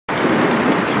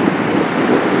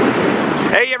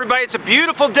everybody, it's a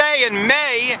beautiful day in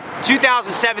May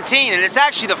 2017, and it's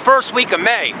actually the first week of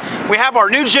May. We have our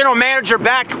new general manager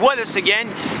back with us again,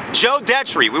 Joe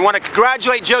Detry. We want to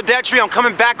congratulate Joe Detry on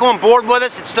coming back on board with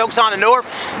us at Stokes Honda North.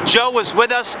 Joe was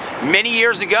with us many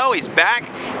years ago. He's back,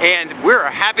 and we're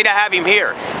happy to have him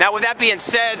here. Now, with that being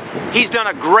said, he's done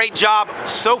a great job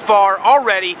so far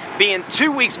already, being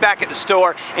 2 weeks back at the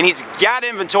store, and he's got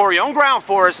inventory on ground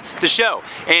for us to show.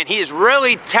 And he is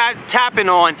really tapping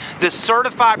on the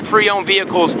certified pre-owned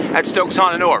vehicles at Stokes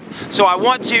Honda North. So I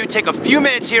want to take a few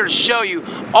minutes here to show you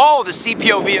all the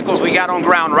CPO vehicles we got on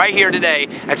ground right here today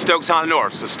at Stokes Honda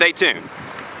North. So stay tuned.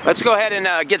 Let's go ahead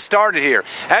and get started here.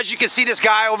 As you can see, this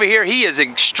guy over here, he is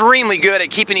extremely good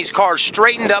at keeping these cars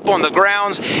straightened up on the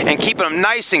grounds and keeping them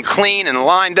nice and clean and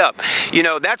lined up. You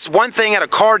know, that's one thing at a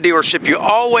car dealership you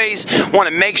always want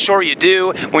to make sure you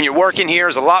do when you're working here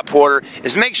as a lot porter,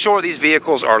 is make sure these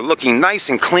vehicles are looking nice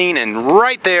and clean and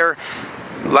right there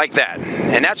like that.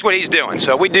 And that's what he's doing.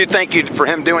 So we do thank you for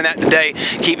him doing that today,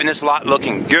 keeping this lot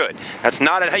looking good. That's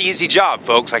not an easy job,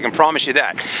 folks, I can promise you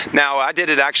that. Now, I did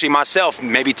it actually myself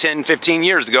maybe 10, 15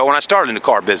 years ago when I started in the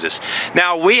car business.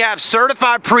 Now, we have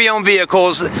certified pre-owned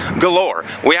vehicles galore.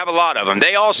 We have a lot of them.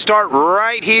 They all start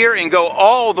right here and go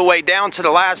all the way down to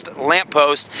the last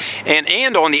lamppost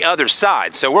and on the other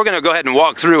side. So we're going to go ahead and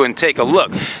walk through and take a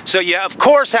look. So you, of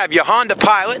course, have your Honda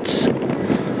Pilots.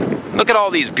 Look at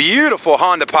all these beautiful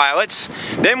Honda Pilots.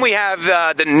 Then we have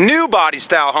the new body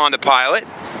style Honda Pilot,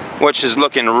 which is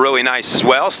looking really nice as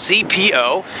well.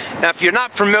 CPO. Now, if you're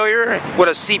not familiar with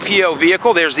a CPO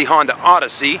vehicle, there's the Honda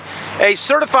Odyssey. A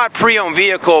certified pre-owned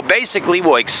vehicle basically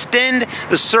will extend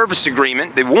the service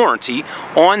agreement, the warranty,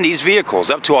 on these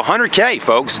vehicles up to 100K,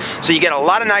 folks. So you get a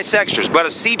lot of nice extras. But a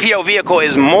CPO vehicle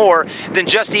is more than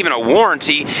just even a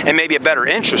warranty and maybe a better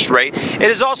interest rate.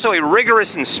 It is also a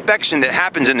rigorous inspection that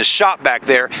happens in the shop back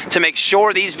there to make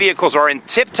sure these vehicles are in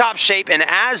tip-top shape and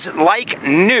as like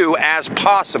new as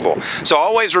possible. So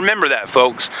always remember that,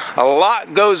 folks. A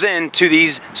lot goes into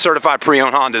these certified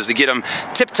pre-owned Hondas to get them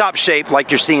tip-top shape like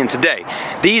you're seeing today.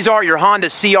 These are your Honda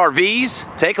CR-Vs.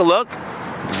 Take a look.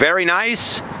 Very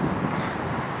nice.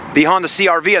 The Honda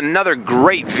CR-V, another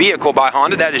great vehicle by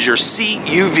Honda. That is your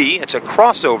CUV. It's a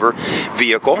crossover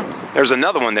vehicle. There's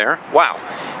another one there. Wow.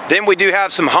 Then we do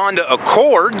have some Honda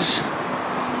Accords.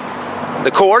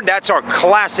 The Accord, that's our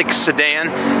classic sedan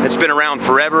that's been around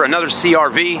forever. Another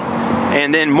CR-V.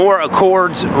 And then more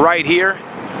Accords right here.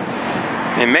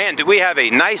 And man, do we have a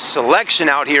nice selection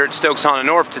out here at Stokes Honda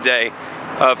North today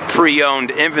of pre-owned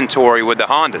inventory with the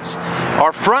Hondas.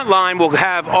 Our front line will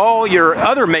have all your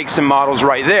other makes and models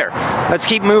right there. Let's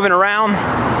keep moving around,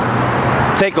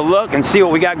 take a look and see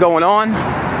what we got going on.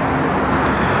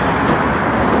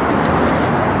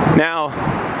 Now,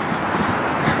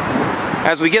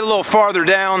 as we get a little farther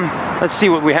down, let's see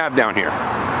what we have down here.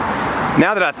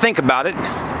 Now that I think about it,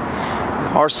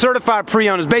 our certified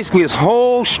pre-owned is basically this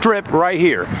whole strip right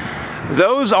here.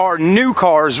 Those are new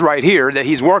cars right here that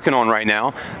he's working on right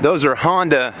now. Those are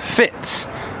Honda Fits,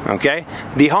 okay?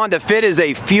 The Honda Fit is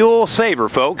a fuel saver,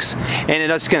 folks, and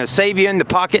it's going to save you in the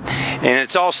pocket, and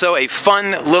it's also a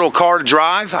fun little car to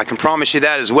drive. I can promise you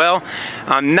that as well.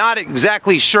 I'm not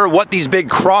exactly sure what these big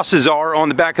crosses are on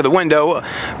the back of the window,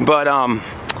 but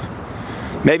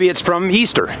maybe it's from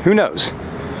Easter. Who knows?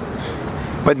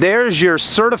 But there's your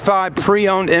certified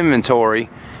pre-owned inventory.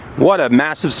 What a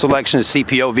massive selection of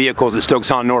CPO vehicles at Stokes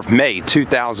Honda North, May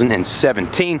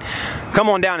 2017. Come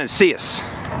on down and see us.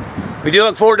 We do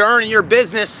look forward to earning your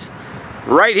business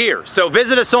right here. So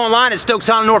visit us online at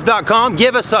stokeshondanorth.com.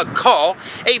 Give us a call,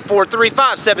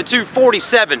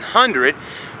 843-572-4700.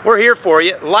 We're here for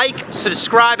you. Like,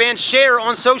 subscribe, and share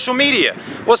on social media.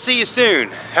 We'll see you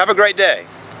soon. Have a great day.